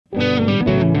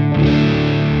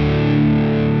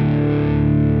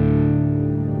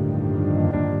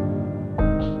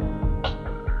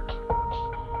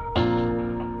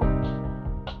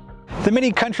The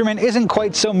Mini Countryman isn't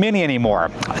quite so mini anymore.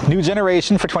 New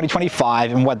generation for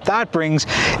 2025, and what that brings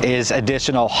is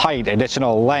additional height,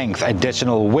 additional length,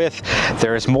 additional width.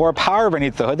 There's more power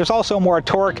beneath the hood. There's also more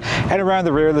torque, and around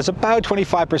the rear there's about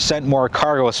 25% more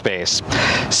cargo space.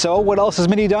 So what else has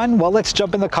Mini done? Well, let's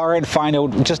jump in the car and find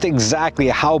out just exactly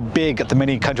how big the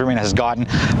Mini Countryman has gotten,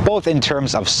 both in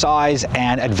terms of size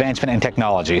and advancement in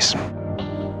technologies.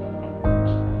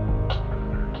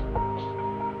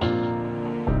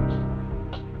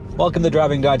 Welcome to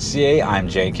Driving.ca, I'm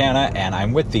Jay Canna, and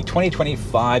I'm with the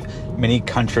 2025 Mini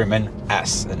Countryman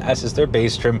S. And S is their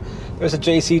base trim. There's a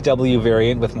JCW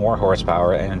variant with more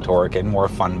horsepower and torque and more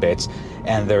fun bits,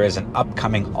 and there is an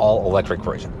upcoming all-electric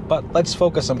version. But let's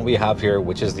focus on what we have here,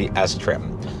 which is the S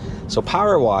trim. So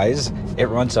power-wise, it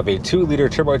runs off a 2-liter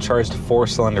turbocharged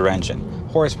 4-cylinder engine.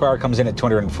 Horsepower comes in at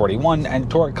 241,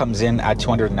 and torque comes in at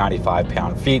 295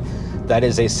 pound-feet. That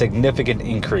is a significant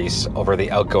increase over the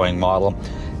outgoing model.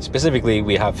 Specifically,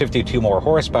 we have 52 more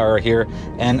horsepower here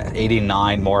and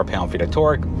 89 more pound-feet of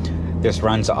torque. This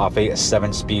runs off a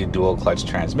 7-speed dual-clutch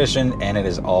transmission, and it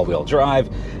is all-wheel drive.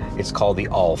 It's called the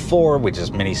All-4, which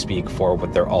is Mini speak for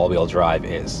what their all-wheel drive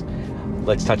is.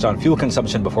 Let's touch on fuel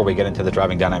consumption before we get into the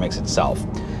driving dynamics itself.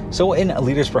 So in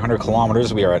liters per 100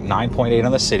 kilometers, we are at 9.8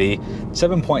 on the city,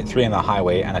 7.3 on the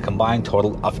highway, and a combined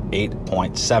total of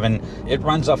 8.7. It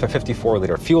runs off a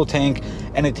 54-liter fuel tank,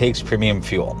 and it takes premium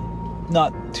fuel.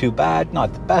 Not too bad,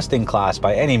 not the best in class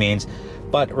by any means,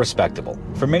 but respectable.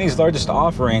 For Mini's largest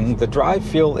offering, the drive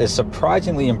feel is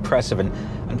surprisingly impressive, and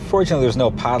unfortunately there's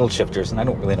no paddle shifters, and I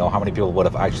don't really know how many people would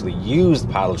have actually used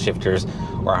paddle shifters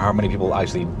or how many people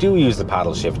actually do use the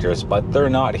paddle shifters, but they're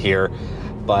not here.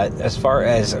 But as far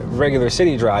as regular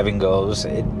city driving goes,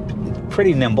 it's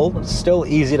pretty nimble. It's still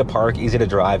easy to park, easy to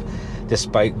drive,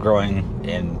 despite growing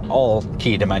in all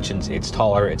key dimensions. It's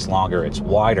taller, it's longer, it's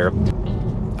wider.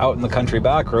 Out in the country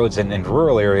back roads and in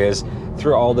rural areas,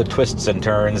 through all the twists and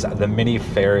turns, the Mini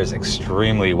fares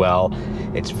extremely well.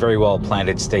 It's very well planned.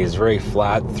 It stays very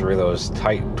flat through those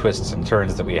tight twists and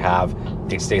turns that we have.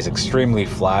 It stays extremely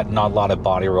flat, not a lot of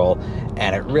body roll,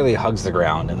 and it really hugs the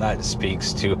ground, and that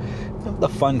speaks to the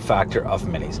fun factor of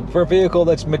Minis. For a vehicle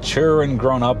that's mature and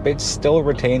grown up, it still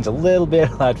retains a little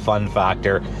bit of that fun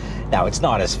factor. Now, it's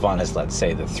not as fun as, let's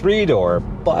say, the 3-door,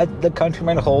 but the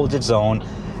Countryman holds its own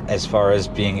as far as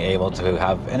being able to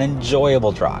have an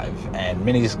enjoyable drive, and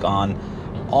Mini's gone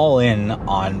all in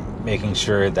on making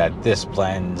sure that this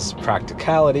blends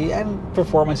practicality and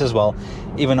performance as well,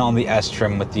 even on the S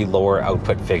trim with the lower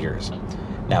output figures.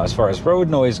 Now, as far as road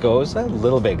noise goes, a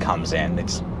little bit comes in.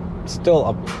 It's still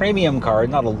a premium car,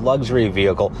 not a luxury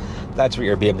vehicle. That's what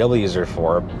your BMWs are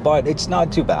for, but it's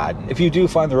not too bad. If you do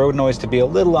find the road noise to be a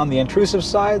little on the intrusive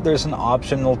side, there's an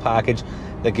optional package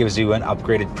that gives you an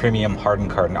upgraded premium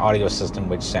hardened carbon audio system,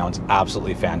 which sounds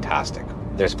absolutely fantastic.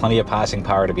 There's plenty of passing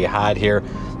power to be had here.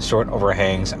 Short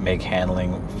overhangs make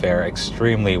handling fare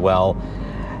extremely well.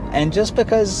 And just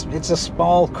because it's a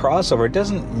small crossover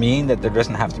doesn't mean that there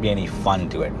doesn't have to be any fun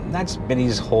to it. And that's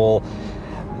Mini's whole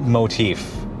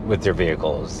motif with their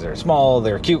vehicles. They're small,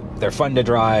 they're cute, they're fun to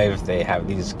drive, they have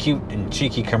these cute and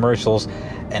cheeky commercials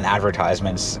and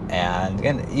advertisements, and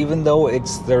again, even though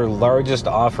it's their largest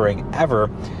offering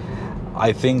ever,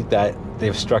 I think that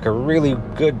they've struck a really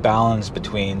good balance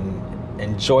between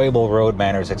enjoyable road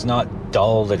manners. It's not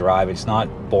dull to drive, it's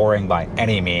not boring by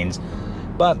any means,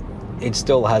 but it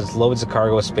still has loads of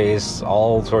cargo space,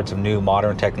 all sorts of new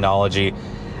modern technology,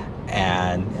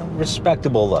 and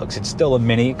respectable looks. It's still a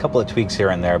Mini, a couple of tweaks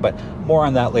here and there, but more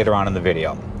on that later on in the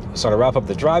video. So to wrap up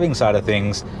the driving side of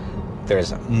things,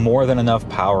 there's more than enough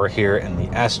power here in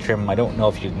the S trim. I don't know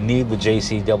if you need the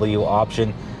JCW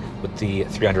option with the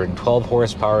 312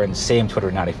 horsepower and same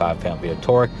 295 pound-feet of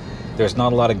torque. There's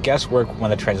not a lot of guesswork when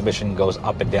the transmission goes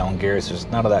up and down gears. There's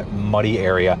none of that muddy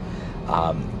area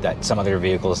that some other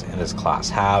vehicles in this class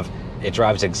have. It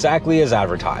drives exactly as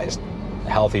advertised. A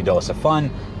healthy dose of fun,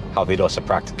 healthy dose of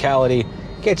practicality,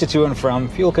 gets you to and from.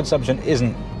 Fuel consumption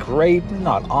isn't great,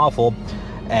 not awful,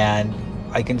 and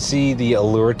I can see the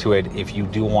allure to it if you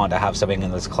do want to have something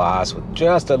in this class with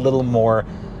just a little more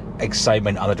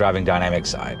excitement on the driving dynamic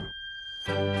side.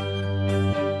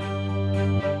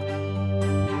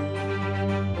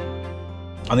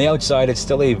 On the outside, it's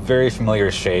still a very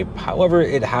familiar shape. However,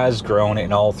 it has grown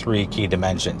in all 3 key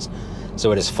dimensions.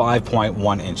 So it is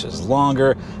 5.1 inches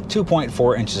longer,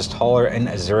 2.4 inches taller, and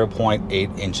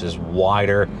 0.8 inches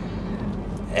wider.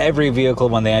 Every vehicle,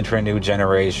 when they enter a new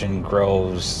generation,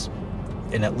 grows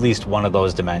in at least one of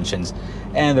those dimensions,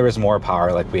 and there is more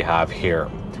power like we have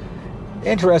here.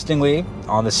 Interestingly,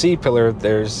 on the C-pillar,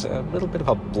 there's a little bit of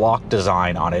a block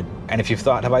design on it, And if you've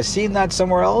thought, have I seen that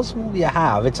somewhere else? Well, you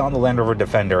have. It's on the Land Rover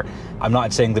Defender. I'm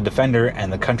not saying the Defender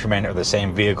and the Countryman are the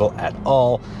same vehicle at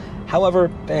all.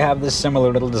 However, they have this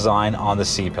similar little design on the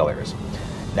C-pillars.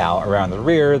 Now, around the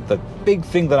rear, the big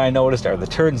thing that I noticed are the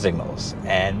turn signals.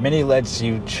 And Mini lets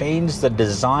you change the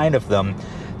design of them.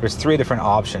 There's 3 different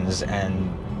options,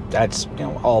 and that's, you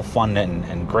know, all fun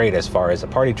and great as far as a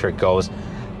party trick goes.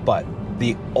 But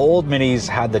the old Minis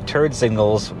had the turn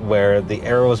signals where the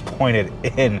arrows pointed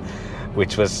in,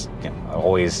 which was, you know,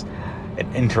 always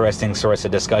an interesting source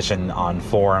of discussion on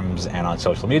forums and on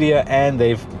social media, and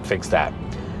they've fixed that.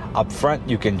 Up front,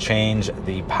 you can change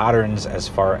the patterns as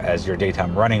far as your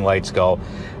daytime running lights go.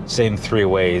 Same 3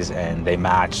 ways, and they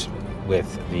match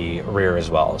with the rear as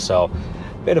well. So,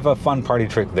 bit of a fun party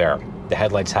trick there. The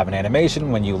headlights have an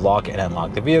animation when you lock and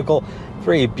unlock the vehicle.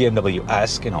 Very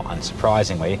BMW-esque, you know,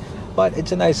 unsurprisingly, but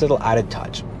it's a nice little added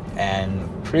touch. And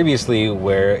previously,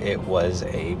 where it was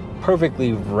a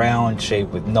perfectly round shape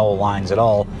with no lines at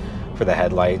all for the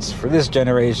headlights, for this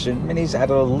generation, Mini's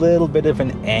added a little bit of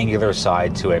an angular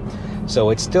side to it. So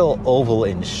it's still oval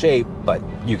in shape, but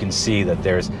you can see that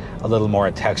there's a little more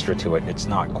texture to it. It's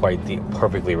not quite the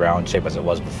perfectly round shape as it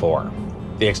was before.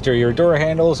 The exterior door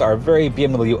handles are very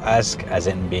BMW-esque, as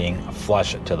in being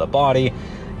flush to the body,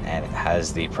 and it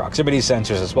has the proximity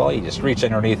sensors as well. You just reach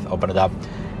underneath, open it up,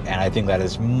 and I think that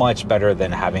is much better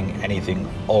than having anything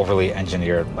overly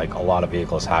engineered like a lot of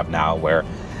vehicles have now, where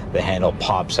the handle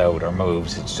pops out or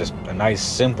moves. It's just a nice,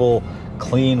 simple,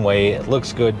 clean way. It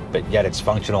looks good, but yet it's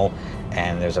functional,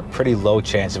 and there's a pretty low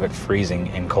chance of it freezing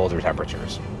in colder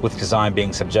temperatures. With design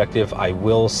being subjective, I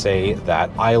will say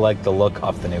that I like the look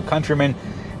of the new Countryman.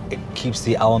 It keeps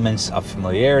the elements of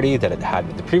familiarity that it had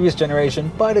with the previous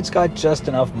generation, but it's got just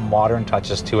enough modern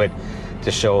touches to it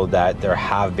to show that there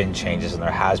have been changes and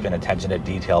there has been attention to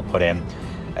detail put in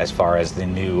as far as the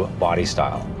new body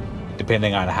style.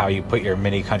 Depending on how you put your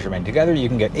Mini Countryman together, you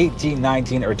can get 18,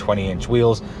 19, or 20-inch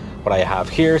wheels. What I have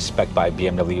here, spec'd by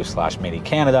BMW/Mini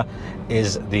Canada,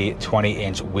 is the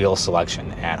 20-inch wheel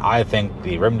selection. And I think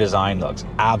the rim design looks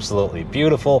absolutely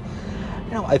beautiful.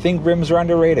 You know, I think rims are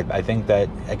underrated. I think that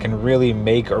it can really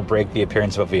make or break the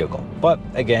appearance of a vehicle. But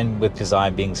again, with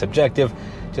design being subjective,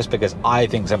 just because I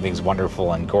think something's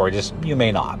wonderful and gorgeous, you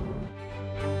may not.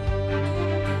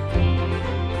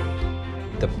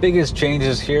 The biggest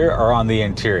changes here are on the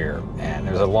interior, and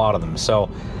there's a lot of them. So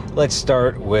let's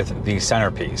start with the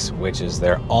centerpiece, which is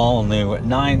their all-new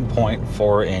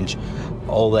 9.4-inch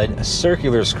OLED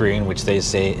circular screen, which they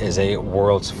say is a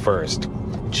world's first.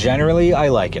 Generally, I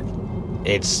like it.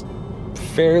 It's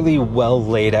fairly well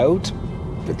laid out,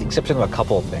 with the exception of a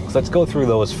couple of things. Let's go through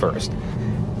those first.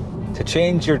 To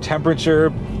change your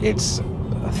temperature, it's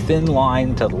a thin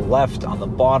line to the left on the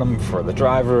bottom for the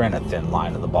driver and a thin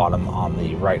line to the bottom on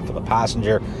the right for the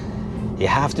passenger. You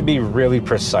have to be really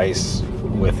precise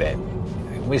with it.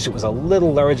 I wish it was a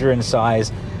little larger in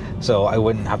size so I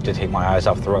wouldn't have to take my eyes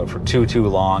off the road for too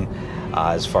long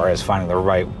as far as finding the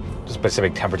right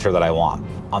specific temperature that I want.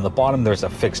 On the bottom there's a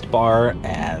fixed bar,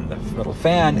 and the little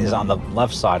fan is on the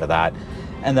left side of that,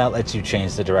 and that lets you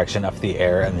change the direction of the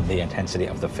air and the intensity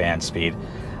of the fan speed.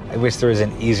 I wish there was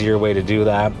an easier way to do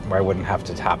that, where I wouldn't have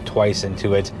to tap twice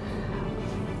into it.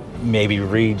 Maybe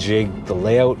rejig the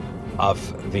layout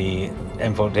of the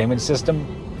infotainment system,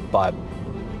 but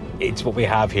it's what we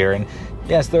have here. And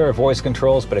yes, there are voice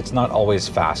controls, but it's not always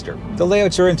faster. The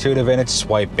layouts are intuitive and it's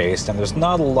swipe based, and there's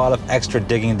not a lot of extra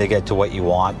digging to get to what you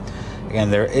want. Again,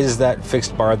 there is that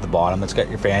fixed bar at the bottom that's got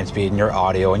your fan speed and your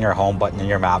audio and your home button and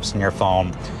your maps and your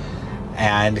phone.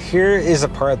 And here is a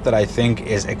part that I think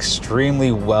is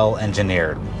extremely well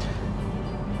engineered.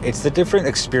 It's the different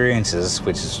experiences,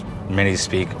 which is Mini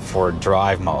speak for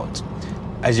drive modes.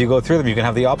 As you go through them, you can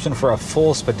have the option for a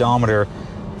full speedometer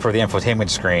for the infotainment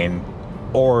screen,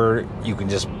 or you can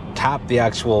just tap the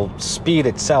actual speed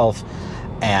itself,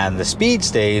 and the speed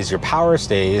stays, your power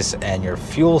stays, and your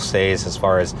fuel stays as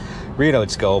far as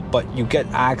readouts go, but you get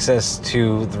access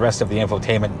to the rest of the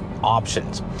infotainment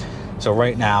options. So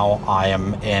right now I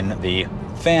am in the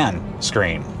fan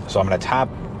screen. So I'm going to tap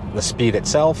the speed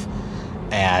itself,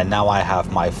 and now I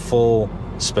have my full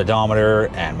speedometer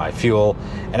and my fuel,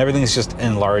 and everything's just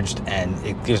enlarged, and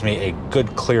it gives me a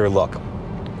good clear look.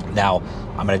 Now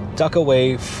I'm going to duck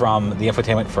away from the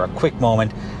infotainment for a quick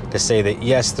moment to say that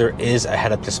yes, there is a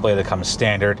head-up display that comes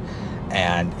standard,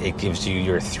 and it gives you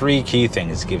your three key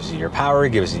things. It gives you your power,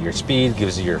 it gives you your speed, it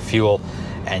gives you your fuel,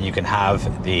 and you can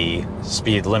have the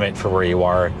speed limit for where you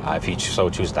are if you so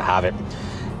choose to have it.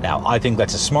 Now, I think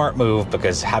that's a smart move,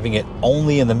 because having it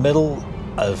only in the middle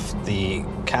of the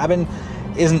cabin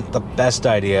isn't the best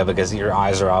idea, because your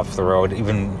eyes are off the road.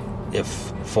 Even if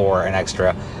for an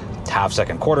extra half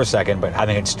second, quarter second, but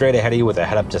having it straight ahead of you with a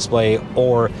head-up display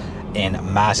or in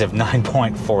massive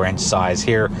 9.4 inch size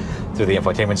here through the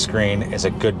infotainment screen is a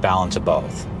good balance of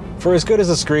both. For as good as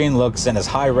the screen looks and as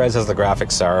high res as the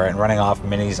graphics are, and running off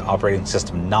Mini's operating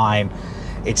system 9,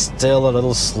 it's still a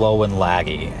little slow and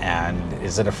laggy. And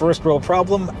is it a first world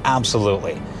problem?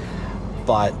 Absolutely.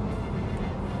 But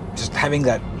just having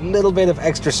that little bit of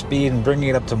extra speed and bringing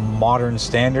it up to modern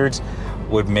standards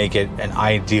would make it an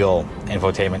ideal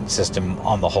infotainment system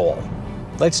on the whole.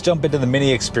 Let's jump into the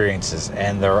Mini experiences,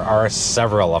 and there are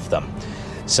several of them.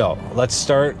 So let's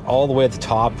start all the way at the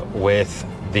top with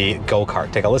the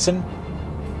go-kart. Take a listen.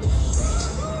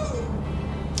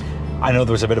 I know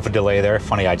there was a bit of a delay there.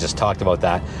 Funny, I just talked about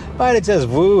that. But it says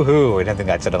woohoo. I don't think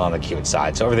that's it on the cute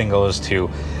side. So everything goes to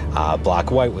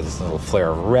black-white with this little flare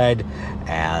of red.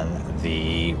 And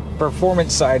the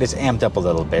performance side is amped up a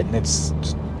little bit. And it's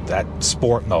just that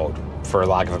sport mode, for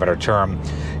lack of a better term.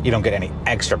 You don't get any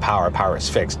extra power. Power is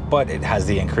fixed. But it has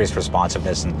the increased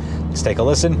responsiveness. And let's take a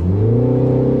listen.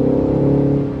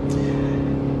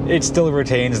 It still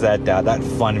retains that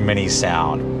fun Mini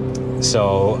sound.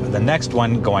 So the next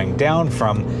one going down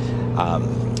from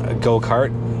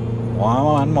go-kart,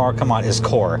 one more, come on, is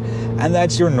core. And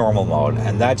that's your normal mode.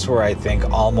 And that's where I think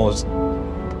almost,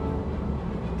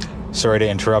 sorry to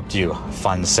interrupt you,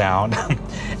 fun sound.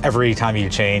 Every time you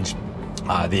change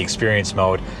the experience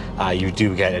mode, you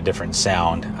do get a different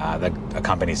sound that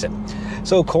accompanies it.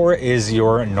 So core is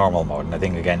your normal mode. And I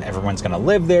think, again, everyone's going to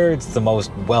live there. It's the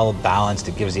most well-balanced.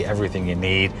 It gives you everything you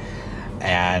need.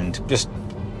 And just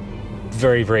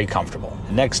very, very comfortable.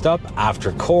 Next up,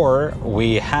 after core,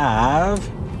 we have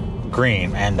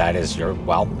green. And that is your,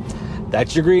 well,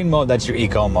 that's your green mode. That's your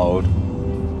eco mode.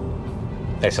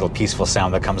 Nice little peaceful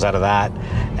sound that comes out of that.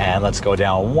 And let's go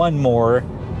down one more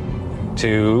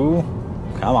to,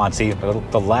 come on, see,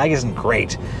 the lag isn't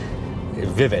great.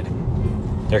 Vivid.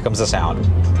 Here comes the sound.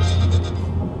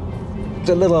 It's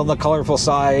a little on the colorful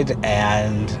side,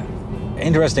 and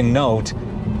interesting note,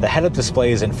 the head-up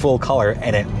display is in full color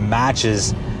and it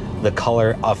matches the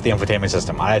color of the infotainment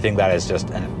system. I think that is just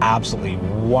an absolutely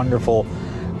wonderful,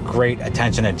 great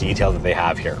attention and detail that they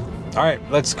have here. All right,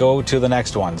 let's go to the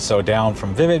next one. So down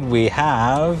from Vivid, we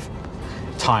have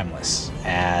Timeless.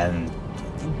 And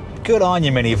good on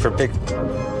you, Mini, for picking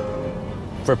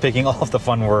all of the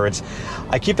fun words.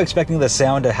 I keep expecting the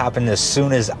sound to happen as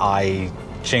soon as I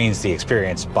change the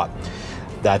experience, but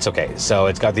that's okay. So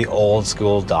it's got the old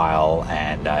school dial,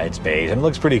 and it's beige, and it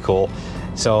looks pretty cool.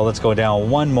 So let's go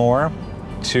down one more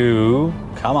to,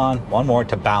 come on, one more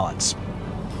to balance.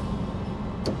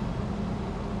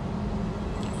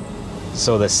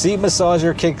 So the seat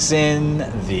massager kicks in,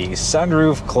 the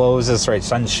sunroof closes, right,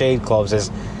 sunshade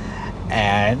closes,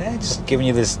 and it's just giving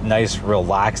you this nice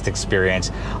relaxed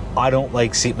experience. I don't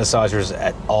like seat massagers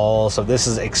at all, so this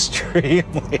is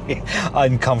extremely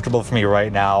uncomfortable for me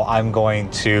right now. I'm going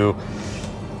to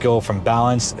go from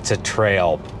balance to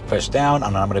trail. Push down,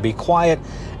 and I'm going to be quiet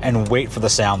and wait for the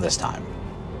sound this time.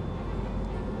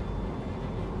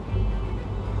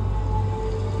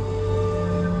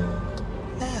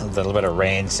 A little bit of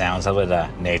rain sounds, a little bit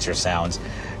of nature sounds.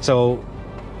 So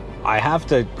I have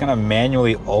to kind of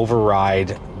manually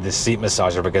override the seat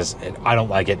massager because I don't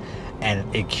like it,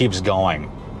 and it keeps going.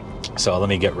 So let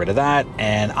me get rid of that,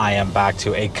 and I am back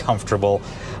to a comfortable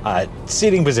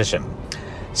seating position.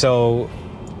 So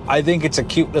I think it's a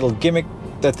cute little gimmick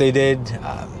that they did.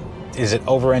 Is it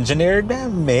over-engineered?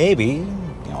 Maybe. You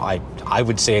know, I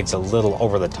would say it's a little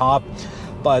over the top,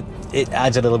 but it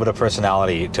adds a little bit of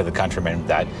personality to the Countryman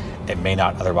that it may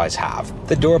not otherwise have.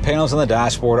 The door panels on the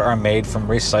dashboard are made from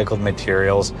recycled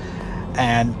materials,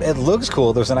 and it looks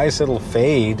cool. There's a nice little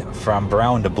fade from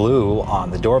brown to blue on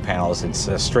the door panels. It's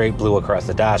a straight blue across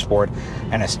the dashboard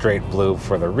and a straight blue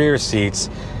for the rear seats.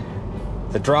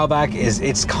 The drawback is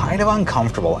it's kind of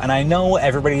uncomfortable, and I know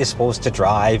everybody is supposed to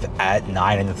drive at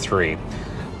 9 3,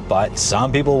 but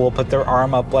some people will put their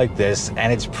arm up like this,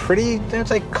 and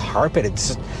it's like carpet.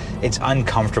 It's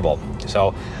uncomfortable.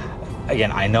 So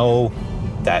again, I know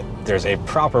that there's a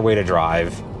proper way to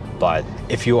drive, but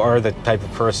if you are the type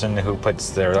of person who puts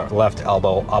their left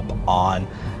elbow up on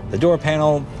the door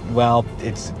panel, well,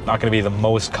 it's not going to be the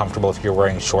most comfortable if you're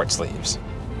wearing short sleeves.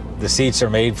 The seats are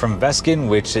made from Veskin,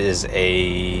 which is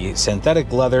a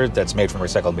synthetic leather that's made from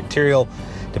recycled material.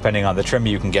 Depending on the trim,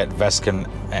 you can get Veskin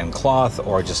and cloth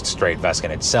or just straight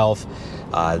Veskin itself.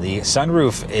 The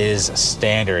sunroof is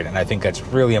standard, and I think that's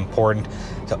really important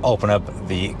to open up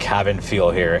the cabin feel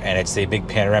here. And it's a big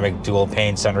panoramic dual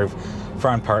pane sunroof.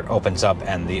 Front part opens up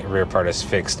and the rear part is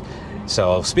fixed.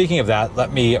 So speaking of that,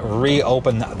 let me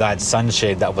reopen that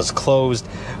sunshade that was closed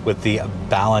with the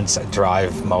balance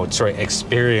drive mode, sorry,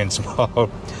 experience mode.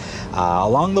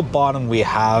 Along the bottom, we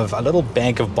have a little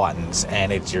bank of buttons,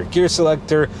 and it's your gear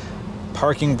selector,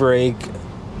 parking brake,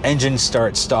 engine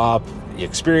start stop,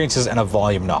 experiences, and a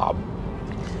volume knob.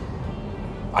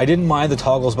 I didn't mind the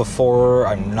toggles before.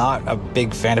 I'm not a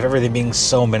big fan of everything being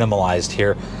so minimalized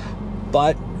here,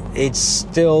 but it's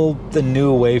still the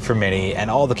new way for Mini, and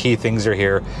all the key things are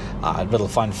here. Little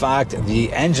fun fact,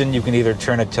 the engine, you can either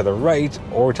turn it to the right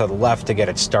or to the left to get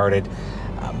it started.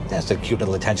 That's a cute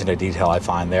little attention to detail I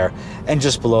find there. And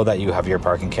just below that, you have your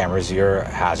parking cameras, your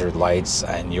hazard lights,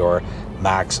 and your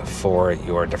max for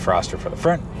your defroster for the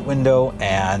front window,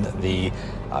 and the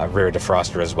rear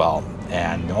defroster as well.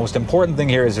 And the most important thing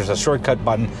here is there's a shortcut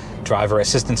button. Driver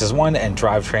assistance is one, and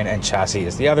drivetrain and chassis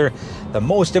is the other. The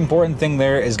most important thing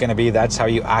there is going to be that's how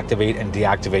you activate and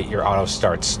deactivate your auto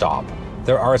start stop.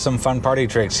 There are some fun party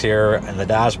tricks here in the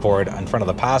dashboard in front of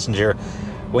the passenger.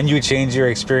 When you change your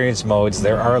experience modes,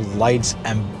 there are lights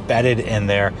embedded in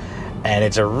there, and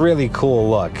it's a really cool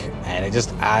look, and it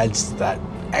just adds that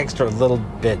extra little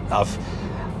bit of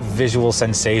visual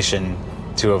sensation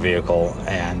to a vehicle,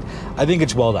 and I think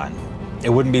it's well done. It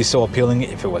wouldn't be so appealing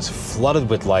if it was flooded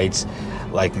with lights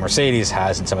like Mercedes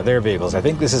has in some of their vehicles. I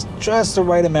think this is just the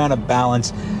right amount of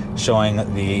balance, showing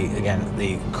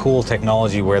the cool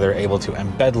technology where they're able to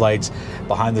embed lights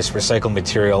behind this recycled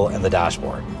material in the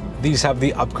dashboard. These have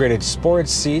the upgraded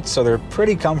sports seats, so they're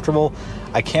pretty comfortable.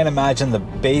 I can't imagine the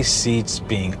base seats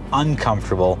being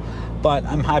uncomfortable, but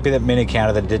I'm happy that Mini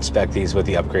Canada did spec these with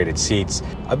the upgraded seats.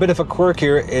 A bit of a quirk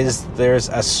here is there's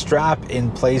a strap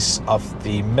in place of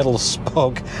the middle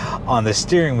spoke on the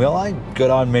steering wheel.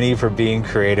 Good on Mini for being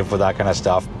creative with that kind of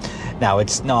stuff. Now,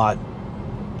 it's not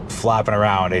flapping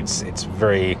around. It's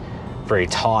very, very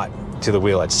taut to the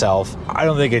wheel itself. I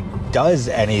don't think it does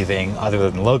anything other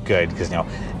than look good, because, you know,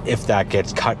 if that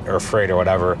gets cut or frayed or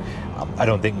whatever, I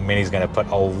don't think Mini's going to put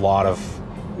a lot of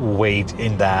weight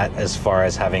in that as far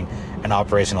as having an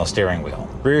operational steering wheel.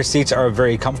 Rear seats are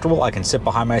very comfortable. I can sit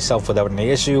behind myself without any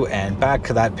issue, and back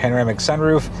to that panoramic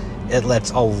sunroof, it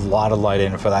lets a lot of light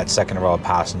in for that second row of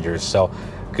passengers. So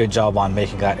good job on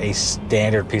making that a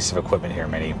standard piece of equipment here,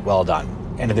 Mini. Well done.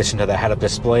 In addition to the head-up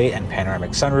display and panoramic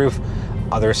sunroof,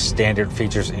 other standard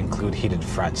features include heated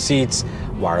front seats,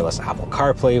 wireless Apple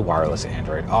CarPlay, wireless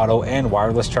Android Auto, and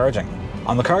wireless charging.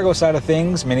 On the cargo side of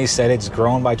things, Mini said it's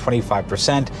grown by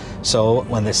 25%, so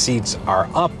when the seats are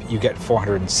up, you get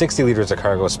 460 liters of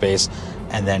cargo space,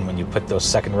 and then when you put those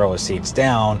second row of seats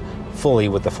down fully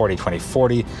with the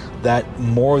 40-20-40, that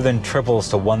more than triples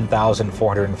to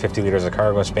 1,450 liters of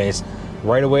cargo space.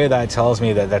 Right away, that tells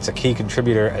me that that's a key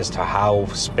contributor as to how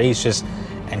spacious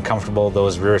and comfortable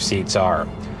those rear seats are.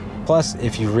 Plus,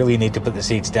 if you really need to put the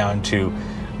seats down to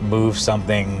move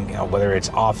something, you know, whether it's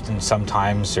often,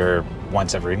 sometimes, or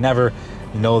once every never,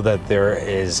 know that there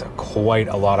is quite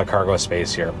a lot of cargo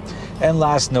space here. And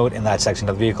last note in that section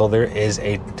of the vehicle, there is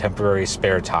a temporary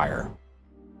spare tire.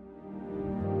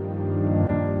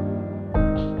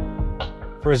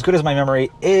 For as good as my memory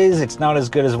is, it's not as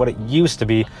good as what it used to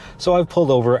be, so I've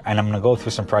pulled over and I'm going to go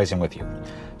through some pricing with you.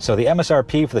 So the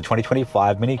MSRP for the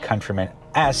 2025 Mini Countryman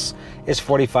S is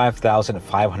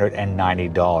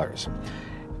 $45,590.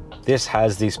 This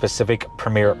has the specific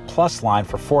Premier Plus line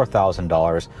for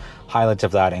 $4,000. Highlights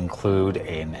of that include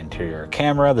an interior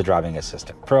camera, the Driving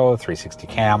Assistant Pro, 360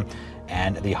 cam,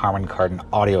 and the Harman Kardon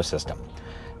audio system.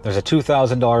 There's a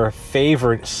 $2,000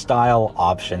 favorite style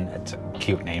option. It's a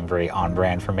cute name, very on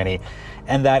brand for Mini.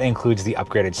 And that includes the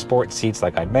upgraded sports seats,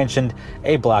 like I mentioned,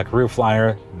 a black roof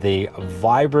liner, the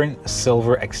vibrant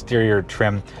silver exterior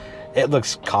trim. It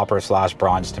looks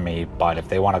copper/bronze to me, but if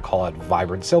they want to call it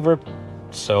vibrant silver,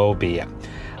 so be it.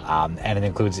 And it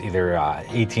includes either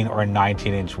 18 or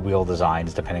 19-inch wheel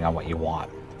designs, depending on what you want.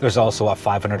 There's also a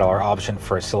 $500 option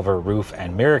for silver roof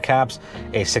and mirror caps,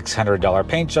 a $600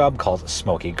 paint job called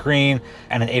Smoky Green,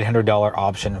 and an $800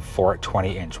 option for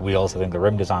 20-inch wheels. I think the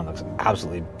rim design looks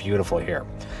absolutely beautiful here.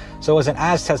 So as an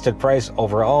as-tested price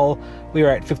overall, we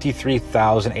are at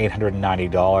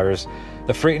 $53,890.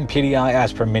 The freight and PDI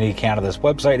as per Mini Canada's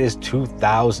website is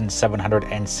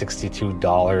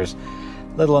 $2,762.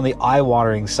 Little on the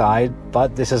eye-watering side,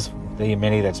 but this is the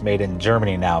Mini that's made in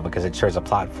Germany now because it shares a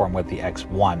platform with the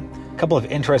X1. A couple of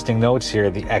interesting notes here.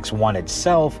 The X1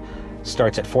 itself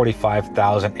starts at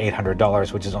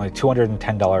 $45,800, which is only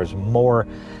 $210 more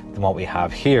than what we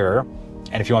have here.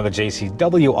 And if you want the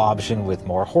JCW option with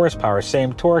more horsepower,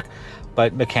 same torque,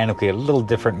 but mechanically a little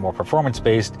different, more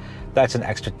performance-based. That's an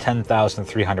extra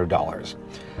 $10,300.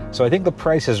 So I think the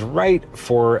price is right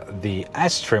for the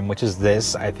S trim, which is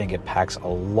this. I think it packs a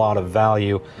lot of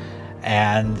value.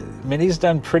 And Mini's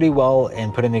done pretty well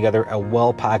in putting together a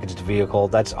well-packaged vehicle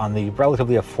that's on the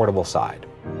relatively affordable side.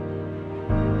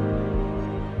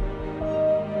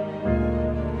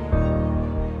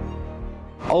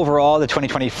 Overall, the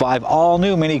 2025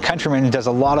 all-new Mini Countryman does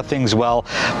a lot of things well,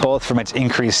 both from its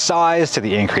increased size to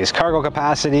the increased cargo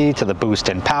capacity to the boost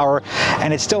in power,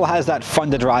 and it still has that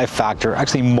fun-to-drive factor,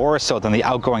 actually more so than the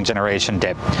outgoing generation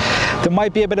did. There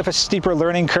might be a bit of a steeper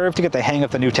learning curve to get the hang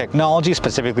of the new technology,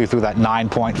 specifically through that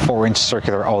 9.4-inch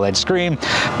circular OLED screen,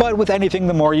 but with anything,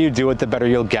 the more you do it, the better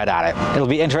you'll get at it. It'll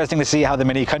be interesting to see how the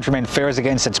Mini Countryman fares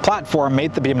against its platform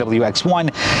mate, the BMW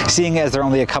X1, seeing as they're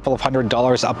only a couple of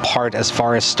 $100s apart as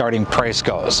far as starting price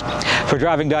goes. For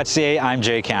Driving.ca, I'm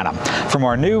Jay Canna. For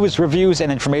more news, reviews,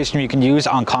 and information you can use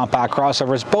on compact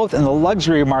crossovers, both in the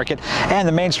luxury market and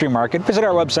the mainstream market, visit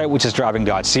our website, which is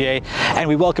Driving.ca, and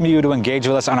we welcome you to engage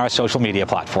with us on our social media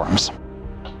platforms.